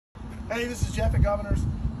Hey, this is Jeff at Governors.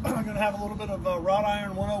 I'm going to have a little bit of wrought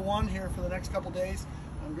iron 101 here for the next couple days.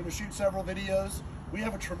 I'm going to shoot several videos. We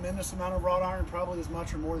have a tremendous amount of wrought iron, probably as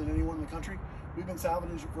much or more than anyone in the country. We've been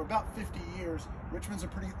salvaging for about 50 years. Richmond's a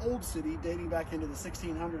pretty old city, dating back into the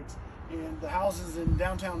 1600s. And the houses in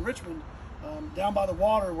downtown Richmond, down by the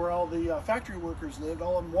water where all the factory workers lived,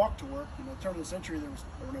 all of them walked to work. You know, turn of the century,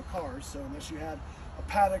 there were no cars, so unless you had a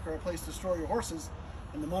paddock or a place to store your horses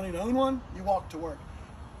and the money to own one, you walked to work.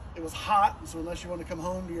 It was hot, so unless you wanted to come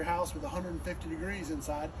home to your house with 150 degrees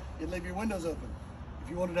inside, you'd leave your windows open. If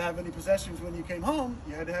you wanted to have any possessions when you came home,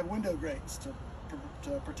 you had to have window grates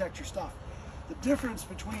to protect your stuff. The difference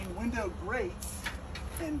between window grates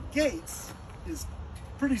and gates is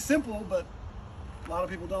pretty simple, but a lot of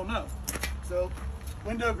people don't know. So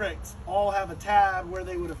window grates all have a tab where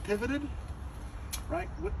they would have pivoted, right?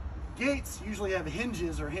 Gates usually have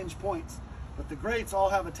hinges or hinge points, but the grates all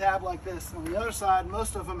have a tab like this. On the other side,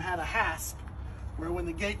 most of them had a hasp, where when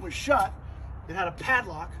the gate was shut, it had a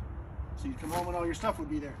padlock, so you'd come home and all your stuff would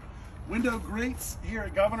be there. Window grates here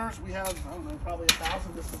at Governors, we have, I don't know, probably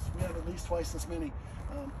 1,000. We have at least twice this many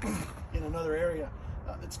in another area.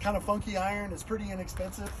 It's kind of funky iron. It's pretty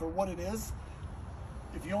inexpensive for what it is.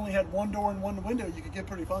 If you only had one door and one window, you could get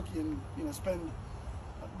pretty funky and, you know, spend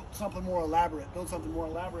something more elaborate, build something more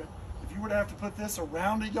elaborate. If you were to have to put this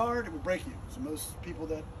around a yard, it would break you. So most people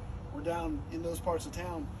that were down in those parts of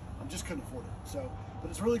town just couldn't afford it. So, but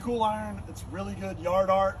it's really cool iron. It's really good yard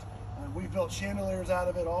art. We've built chandeliers out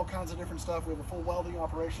of it, all kinds of different stuff. We have a full welding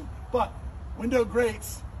operation. But window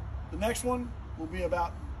grates, the next one will be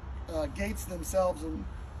about gates themselves and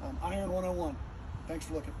Iron 101. Thanks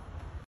for looking.